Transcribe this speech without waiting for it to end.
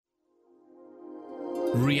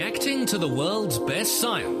Reacting to the world's best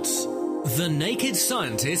science. The Naked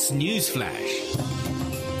Scientist Newsflash.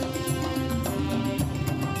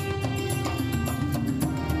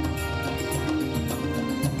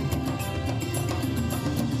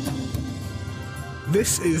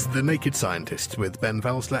 This is The Naked Scientist with Ben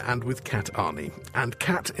Valsler and with Kat Arney. And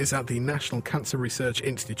Kat is at the National Cancer Research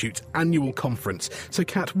Institute's annual conference. So,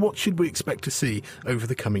 Kat, what should we expect to see over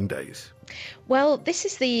the coming days? Well, this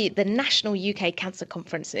is the National UK Cancer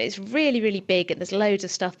Conference. It's really, really big, and there's loads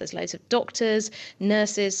of stuff. There's loads of doctors,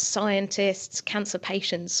 nurses, scientists, cancer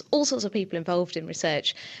patients, all sorts of people involved in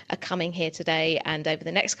research are coming here today and over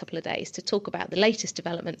the next couple of days to talk about the latest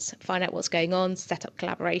developments, find out what's going on, set up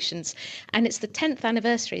collaborations. And it's the 10th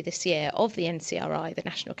anniversary this year of the NCRI, the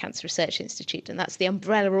National Cancer Research Institute, and that's the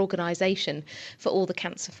umbrella organisation for all the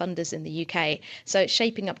cancer funders in the UK. So it's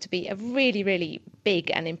shaping up to be a really, really big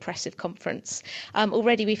and impressive conference.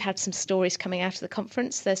 Already we've had some stories coming out of the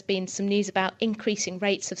conference. There's been some news about increasing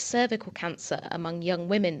rates of cervical cancer among young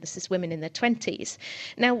women. This is women in their 20s.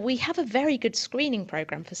 Now, we have a very good screening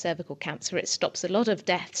programme for cervical cancer. It stops a lot of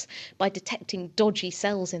deaths by detecting dodgy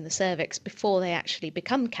cells in the cervix before they actually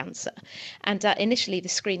become cancer. And initially, the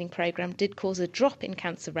screening programme did cause a drop in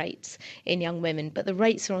cancer rates in young women, but the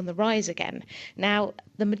rates are on the rise again. Now,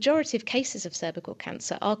 the majority of cases of cervical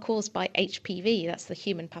cancer are caused by HPV, that's the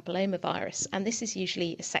human papillomavirus, and this is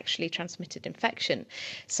usually a sexually transmitted infection.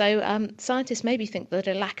 So scientists maybe think that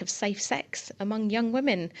a lack of safe sex among young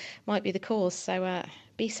women might be the cause. So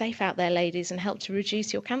be safe out there, ladies, and help to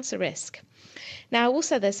reduce your cancer risk. Now,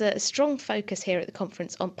 also, there's a strong focus here at the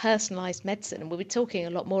conference on personalised medicine, and we'll be talking a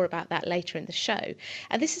lot more about that later in the show.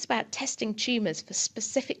 And this is about testing tumours for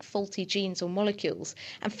specific faulty genes or molecules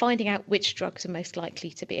and finding out which drugs are most likely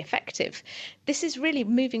to be effective. This is really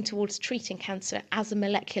moving towards treating cancer as a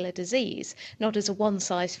molecular disease, not as a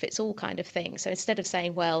one-size-fits-all kind of thing. So instead of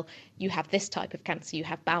saying, well, you have this type of cancer, you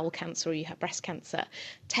have bowel cancer or you have breast cancer,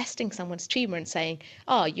 testing someone's tumour and saying,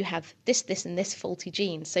 oh, you have this, and this faulty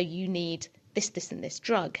gene, so you need this and this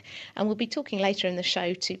drug. And we'll be talking later in the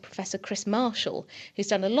show to Professor Chris Marshall, who's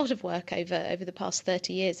done a lot of work over the past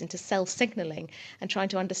 30 years into cell signalling and trying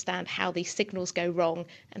to understand how these signals go wrong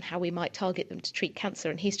and how we might target them to treat cancer.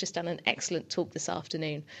 And he's just done an excellent talk this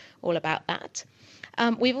afternoon all about that.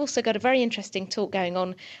 We've also got a very interesting talk going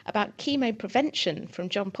on about chemo prevention from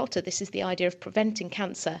John Potter. This is the idea of preventing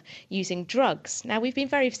cancer using drugs. Now, we've been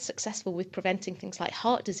very successful with preventing things like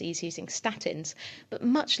heart disease using statins, but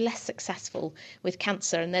much less successful with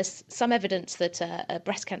cancer. And there's some evidence that a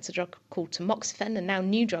breast cancer drug called tamoxifen and now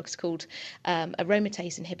new drugs called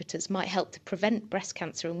aromatase inhibitors might help to prevent breast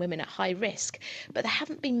cancer in women at high risk. But there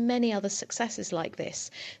haven't been many other successes like this.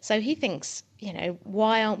 So he thinks,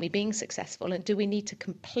 why aren't we being successful, and do we need to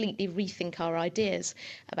completely rethink our ideas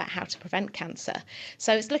about how to prevent cancer?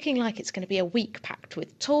 So it's looking like it's going to be a week packed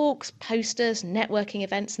with talks, posters, networking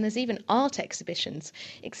events, and there's even art exhibitions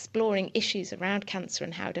exploring issues around cancer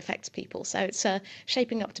and how it affects people. So it's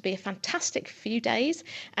shaping up to be a fantastic few days,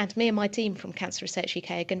 and me and my team from Cancer Research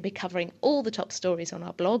UK are going to be covering all the top stories on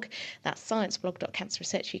our blog. That's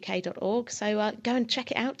scienceblog.cancerresearchuk.org, so go and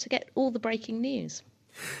check it out to get all the breaking news.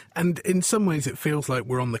 And in some ways it feels like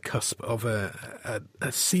we're on the cusp of a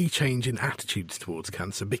sea change in attitudes towards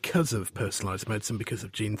cancer because of personalised medicine, because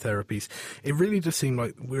of gene therapies. It really does seem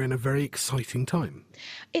like we're in a very exciting time.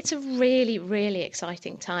 It's a really, really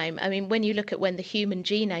exciting time. I mean, when you look at when the human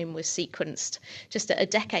genome was sequenced just a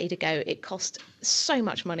decade ago, it cost so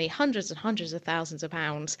much money, hundreds and hundreds of thousands of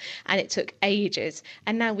pounds, and it took ages.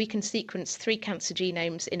 And now we can sequence 3 cancer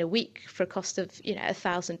genomes in a week for a cost of,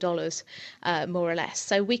 $1,000, more or less.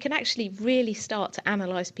 So we can actually really start to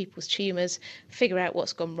analyse people's tumours, figure out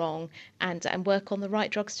what's gone wrong, and work on the right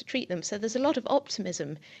drugs to treat them. So there's a lot of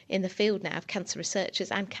optimism in the field now of cancer researchers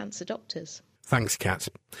and cancer doctors. Thanks, Kat.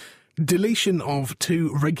 Deletion of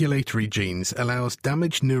 2 regulatory genes allows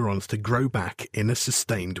damaged neurons to grow back in a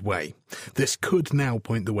sustained way. This could now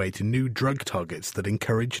point the way to new drug targets that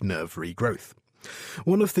encourage nerve regrowth.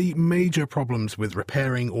 One of the major problems with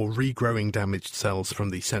repairing or regrowing damaged cells from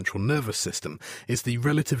the central nervous system is the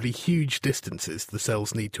relatively huge distances the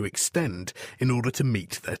cells need to extend in order to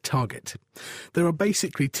meet their target. There are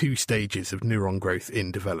basically 2 stages of neuron growth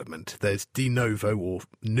in development. There's de novo, or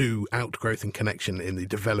new, outgrowth and connection in the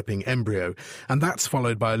developing embryo, and that's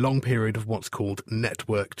followed by a long period of what's called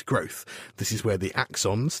networked growth. This is where the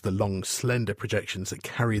axons, the long, slender projections that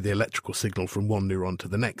carry the electrical signal from one neuron to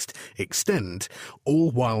the next, extend,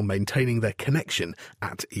 all while maintaining their connection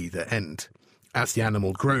at either end. As the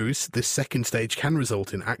animal grows, this second stage can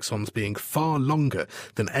result in axons being far longer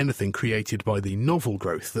than anything created by the novel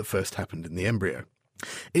growth that first happened in the embryo.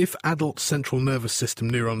 If adult central nervous system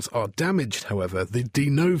neurons are damaged, however, the de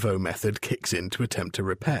novo method kicks in to attempt to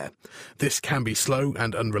repair. This can be slow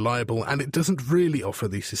and unreliable, and it doesn't really offer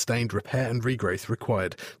the sustained repair and regrowth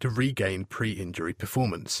required to regain pre-injury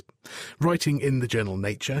performance. Writing in the journal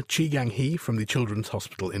Nature, Chi-Yang He from the Children's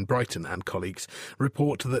Hospital in Brighton and colleagues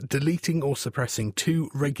report that deleting or suppressing two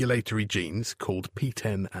regulatory genes called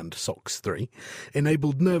PTEN and SOX3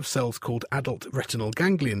 enabled nerve cells called adult retinal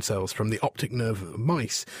ganglion cells from the optic nerve of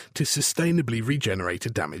mice to sustainably regenerate a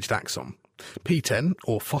damaged axon. PTEN,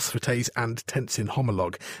 or phosphatase angiotensin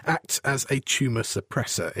homolog, acts as a tumour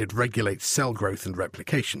suppressor. It regulates cell growth and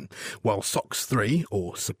replication, while SOX3,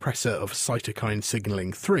 or suppressor of cytokine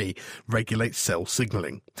signalling 3, regulates cell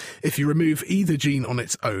signalling. If you remove either gene on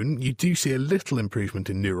its own, you do see a little improvement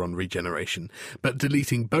in neuron regeneration, but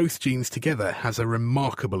deleting both genes together has a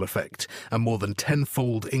remarkable effect, a more than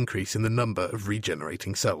 10-fold increase in the number of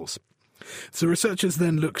regenerating cells. So researchers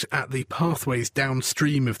then looked at the pathways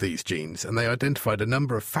downstream of these genes, and they identified a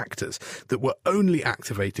number of factors that were only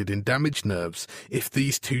activated in damaged nerves if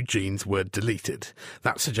these two genes were deleted.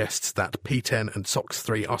 That suggests that PTEN and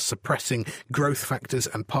SOX3 are suppressing growth factors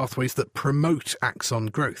and pathways that promote axon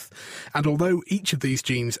growth. And although each of these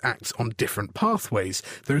genes acts on different pathways,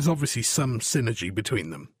 there is obviously some synergy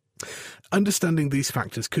between them. Understanding these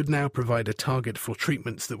factors could now provide a target for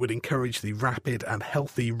treatments that would encourage the rapid and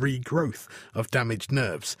healthy regrowth of damaged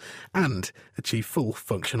nerves and achieve full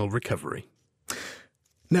functional recovery.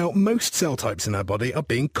 Now, most cell types in our body are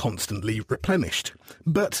being constantly replenished,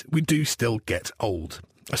 but we do still get old.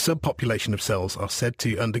 A subpopulation of cells are said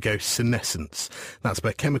to undergo senescence. That's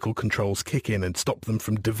where chemical controls kick in and stop them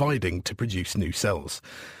from dividing to produce new cells.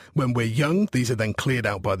 When we're young, these are then cleared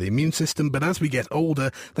out by the immune system, but as we get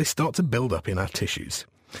older, they start to build up in our tissues.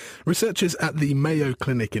 Researchers at the Mayo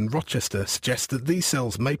Clinic in Rochester suggest that these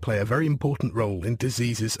cells may play a very important role in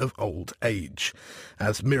diseases of old age,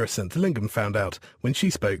 as Mira Senthilingam found out when she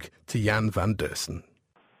spoke to Jan van Deursen.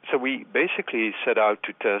 So we basically set out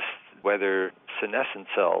to test whether senescent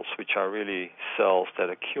cells, which are really cells that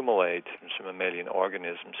accumulate in some mammalian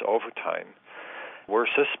organisms over time, were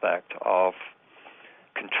suspect of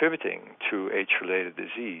contributing to age-related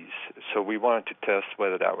disease. So we wanted to test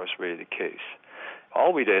whether that was really the case.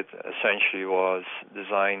 All we did essentially was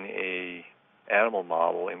design an animal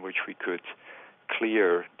model in which we could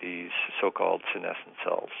clear these so-called senescent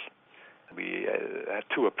cells. We had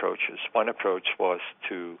two approaches. One approach was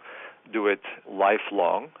to do it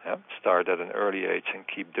lifelong, start at an early age and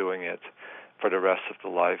keep doing it for the rest of the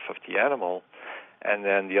life of the animal. And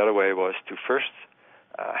then the other way was to first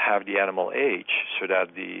have the animal age so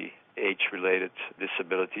that the age-related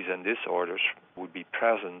disabilities and disorders would be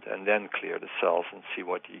present, and then clear the cells and see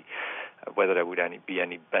whether there would be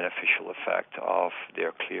any beneficial effect of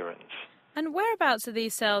their clearance. And whereabouts are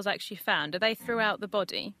these cells actually found? Are they throughout the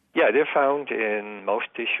body? Yeah, they're found in most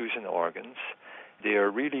tissues and organs. They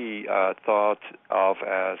are really thought of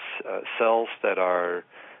as cells that are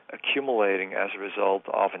accumulating as a result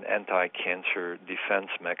of an anti-cancer defense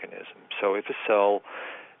mechanism. So if a cell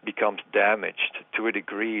becomes damaged to a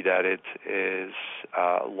degree that it is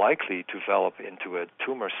likely to develop into a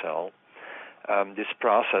tumor cell, this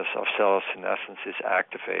process of cell senescence is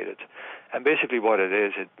activated. And basically what it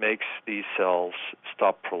is, it makes these cells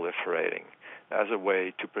stop proliferating as a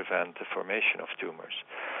way to prevent the formation of tumors.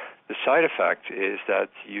 The side effect is that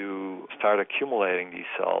you start accumulating these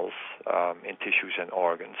cells in tissues and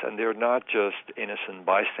organs, and they're not just innocent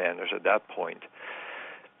bystanders at that point.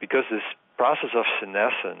 Because this process of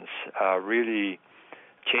senescence really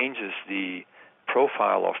changes the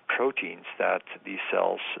profile of proteins that these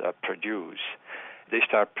cells produce. They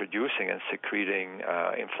start producing and secreting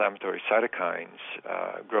inflammatory cytokines,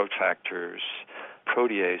 growth factors,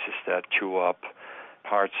 proteases that chew up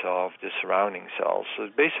parts of the surrounding cells. So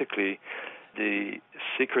basically, the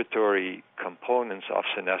secretory components of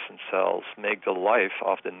senescent cells make the life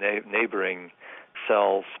of the neighboring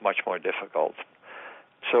cells much more difficult.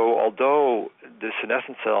 So although the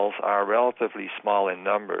senescent cells are relatively small in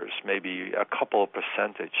numbers, maybe a couple of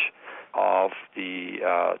percentage of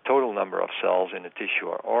the total number of cells in a tissue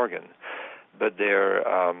or organ, but their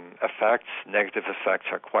negative effects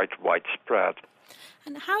are quite widespread.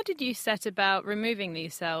 And how did you set about removing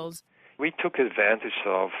these cells? We took advantage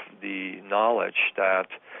of the knowledge that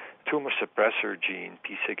tumor suppressor gene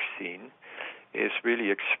P16 is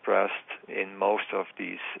really expressed in most of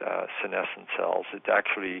these senescent cells. It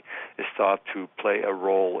actually is thought to play a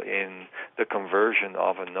role in the conversion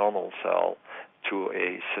of a normal cell to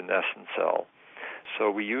a senescent cell. So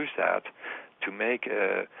we use that to make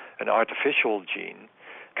an artificial gene,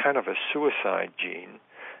 kind of a suicide gene,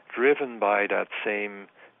 driven by that same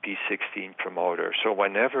P16 promoter. So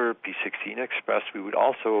whenever P16 expressed, we would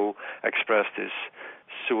also express this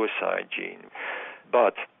suicide gene.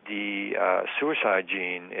 But the suicide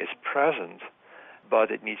gene is present, but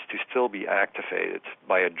it needs to still be activated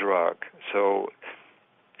by a drug. So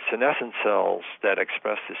senescent cells that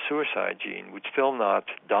express the suicide gene would still not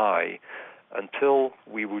die until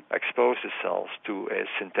we would expose the cells to a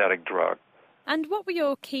synthetic drug. And what were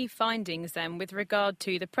your key findings then with regard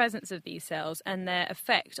to the presence of these cells and their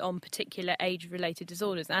effect on particular age-related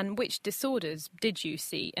disorders? And which disorders did you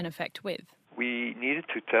see an effect with? We needed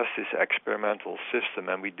to test this experimental system,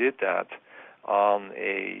 and we did that on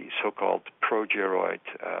a so-called progeroid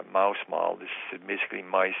mouse model. This is basically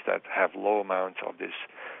mice that have low amounts of this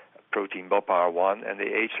protein BOPR1, and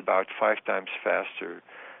they age about 5 times faster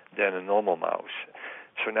than a normal mouse.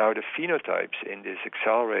 So now the phenotypes in this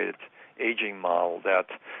accelerated aging model, that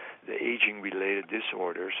the aging-related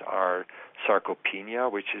disorders are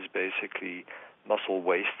sarcopenia, which is basically muscle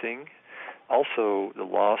wasting, also the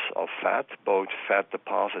loss of fat, both fat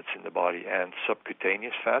deposits in the body and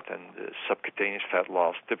subcutaneous fat, and the subcutaneous fat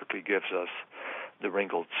loss typically gives us the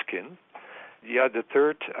wrinkled skin. The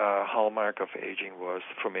third hallmark of aging was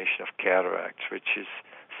the formation of cataracts, which is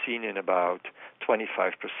seen in about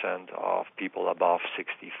 25% of people above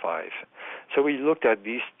 65. So we looked at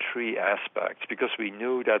these 3 aspects because we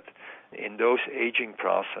knew that in those aging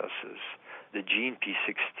processes, the gene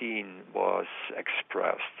P16 was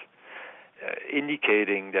expressed,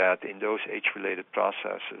 indicating that in those age-related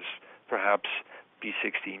processes, perhaps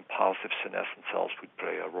P16 positive senescent cells would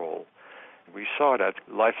play a role. We saw that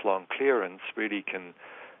lifelong clearance really can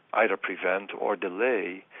either prevent or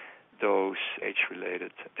delay those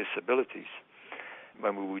age-related disabilities.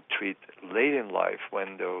 When we would treat late in life,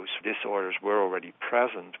 when those disorders were already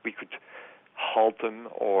present, we could halt them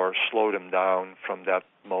or slow them down from that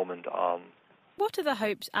moment on. What are the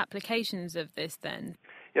hoped applications of this then?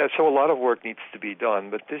 Yeah, so a lot of work needs to be done,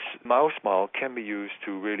 but this mouse model can be used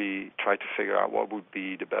to really try to figure out what would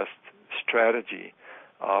be the best strategy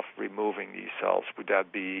of removing these cells. Would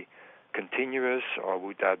that be continuous, or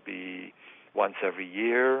would that be once every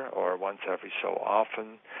year or once every so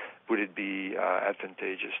often? Would it be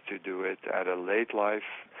advantageous to do it at a late life?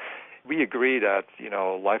 We agree that,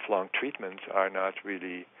 lifelong treatments are not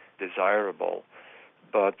really desirable,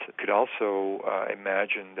 but could also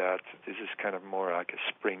imagine that this is kind of more like a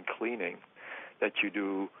spring cleaning that you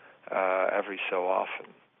do every so often.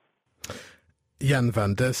 Jan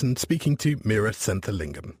van Dersen speaking to Meera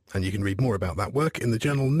Senthilingam, and you can read more about that work in the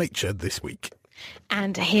journal Nature this week.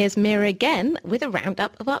 And here's Meera again with a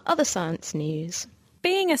roundup of our other science news.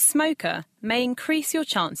 Being a smoker may increase your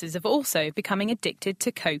chances of also becoming addicted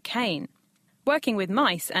to cocaine. Working with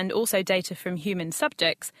mice and also data from human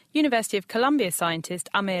subjects, University of Columbia scientist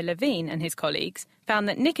Amir Levine and his colleagues found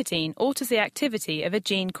that nicotine alters the activity of a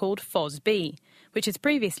gene called FOSB, which has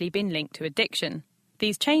previously been linked to addiction.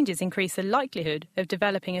 These changes increase the likelihood of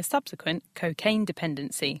developing a subsequent cocaine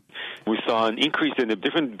dependency. We saw an increase in the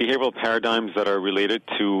different behavioral paradigms that are related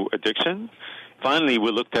to addiction. Finally, we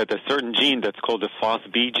looked at a certain gene that's called the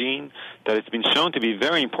FOSB gene that has been shown to be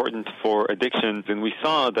very important for addictions, and we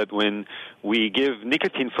saw that when we give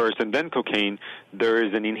nicotine first and then cocaine, there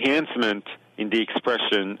is an enhancement in the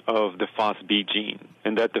expression of the FOSB gene,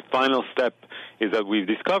 and that the final step is that we've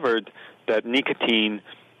discovered that nicotine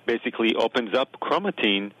basically opens up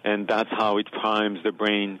chromatin, and that's how it primes the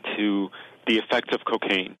brain to the effects of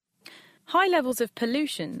cocaine. High levels of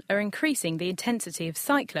pollution are increasing the intensity of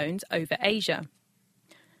cyclones over Asia.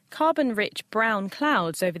 Carbon-rich brown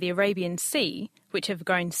clouds over the Arabian Sea, which have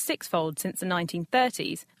grown 6-fold since the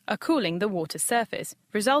 1930s, are cooling the water surface,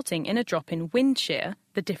 resulting in a drop in wind shear,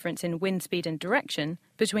 the difference in wind speed and direction,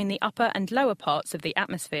 between the upper and lower parts of the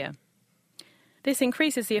atmosphere. This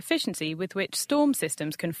increases the efficiency with which storm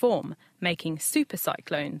systems can form, making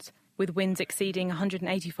supercyclones, with winds exceeding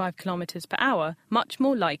 185 kilometres per hour, much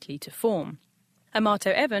more likely to form. Amato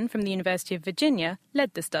Evan from the University of Virginia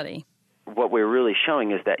led the study. What we're really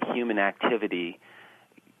showing is that human activity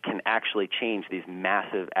can actually change these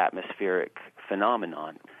massive atmospheric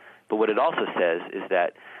phenomenon. But what it also says is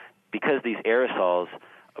that because these aerosols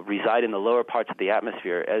reside in the lower parts of the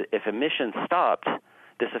atmosphere, if emissions stopped,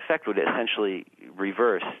 this effect would essentially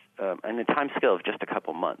reverse in a time scale of just a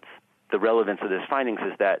couple months. The relevance of this findings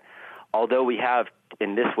is that although we have,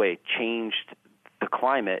 in this way, changed the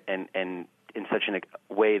climate and in such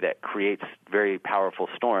a way that creates very powerful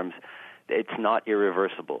storms, it's not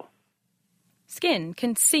irreversible. Skin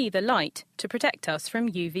can see the light to protect us from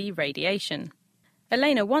UV radiation.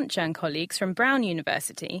 Elena Wantja and colleagues from Brown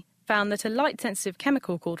University found that a light-sensitive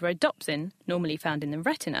chemical called rhodopsin, normally found in the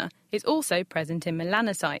retina, is also present in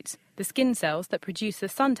melanocytes, the skin cells that produce the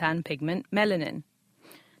suntan pigment melanin.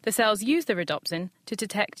 The cells use the rhodopsin to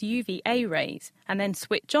detect UVA rays and then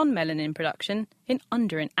switch on melanin production in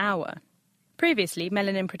under an hour. Previously,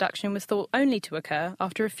 melanin production was thought only to occur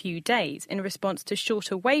after a few days in response to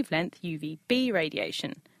shorter wavelength UVB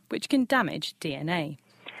radiation, which can damage DNA.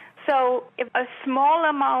 So if a small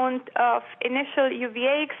amount of initial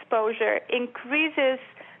UVA exposure increases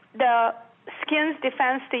the skin's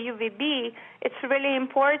defense to UVB, it's really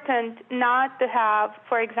important not to have,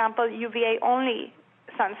 for example, UVA-only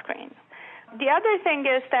sunscreen. The other thing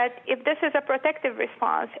is that if this is a protective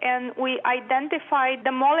response and we identify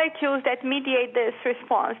the molecules that mediate this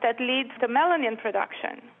response that leads to melanin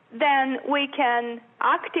production, then we can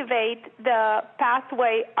activate the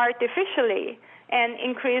pathway artificially and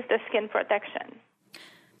increase the skin protection.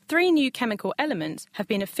 3 new chemical elements have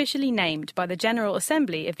been officially named by the General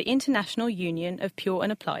Assembly of the International Union of Pure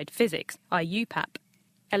and Applied Physics, IUPAP.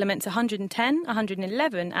 Elements 110,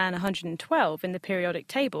 111 and 112 in the periodic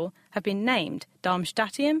table have been named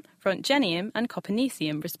Darmstadtium, Roentgenium and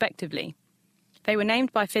Copernicium respectively. They were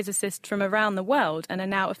named by physicists from around the world and are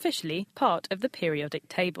now officially part of the periodic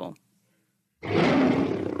table.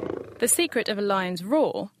 The secret of a lion's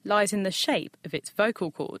roar lies in the shape of its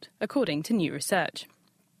vocal cord, according to new research.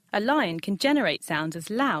 A lion can generate sounds as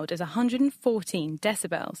loud as 114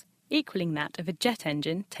 decibels, equaling that of a jet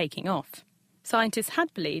engine taking off. Scientists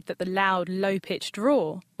had believed that the loud, low-pitched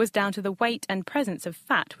roar was down to the weight and presence of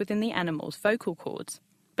fat within the animal's vocal cords.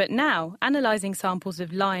 But now, analysing samples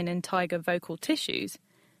of lion and tiger vocal tissues,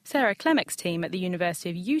 Sarah Klemeck's team at the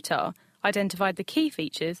University of Utah identified the key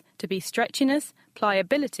features to be stretchiness,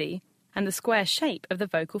 pliability, and the square shape of the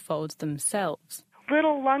vocal folds themselves.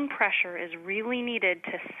 Little lung pressure is really needed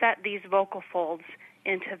to set these vocal folds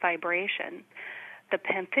into vibration. The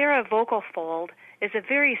Panthera vocal fold is a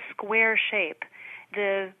very square shape.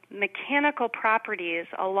 The mechanical properties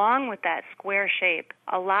along with that square shape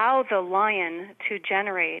allow the lion to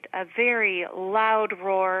generate a very loud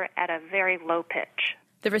roar at a very low pitch.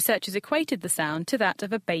 The researchers equated the sound to that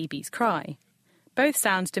of a baby's cry. Both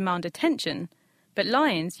sounds demand attention, but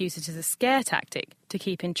lions use it as a scare tactic to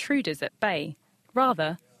keep intruders at bay,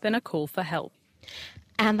 rather than a call for help.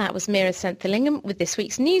 And that was Mira Senthilingam with this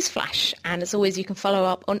week's News Flash. And as always, you can follow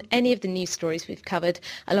up on any of the news stories we've covered,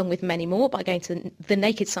 along with many more, by going to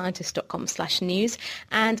thenakedscientist.com/news.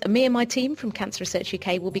 And me and my team from Cancer Research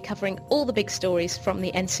UK will be covering all the big stories from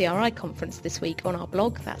the NCRI conference this week on our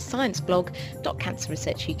blog. That's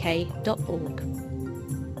scienceblog.cancerresearchuk.org.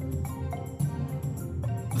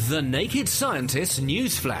 The Naked Scientist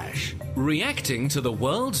News Flash, reacting to the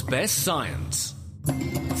world's best science.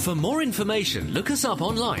 For more information, look us up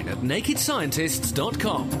online at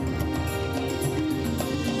nakedscientists.com.